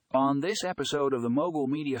On this episode of the Mogul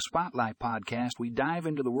Media Spotlight podcast, we dive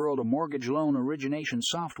into the world of mortgage loan origination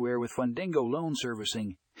software with Fundingo Loan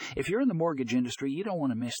Servicing. If you're in the mortgage industry, you don't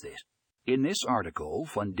want to miss this. In this article,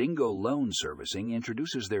 Fundingo Loan Servicing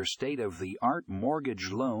introduces their state-of-the-art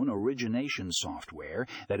mortgage loan origination software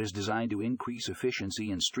that is designed to increase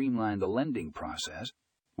efficiency and streamline the lending process.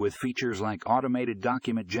 With features like automated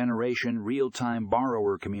document generation, real-time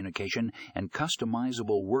borrower communication, and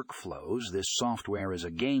customizable workflows, this software is a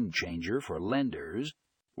game-changer for lenders.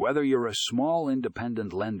 Whether you're a small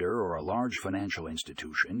independent lender or a large financial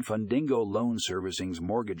institution, Fundingo Loan Servicing's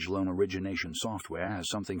mortgage loan origination software has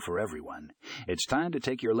something for everyone. It's time to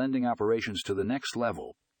take your lending operations to the next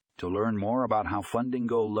level. To learn more about how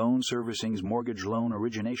Fundingo Loan Servicing's mortgage loan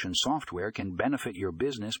origination software can benefit your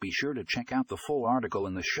business, be sure to check out the full article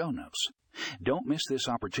in the show notes. Don't miss this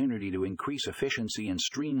opportunity to increase efficiency and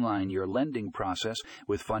streamline your lending process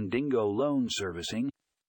with Fundingo Loan Servicing.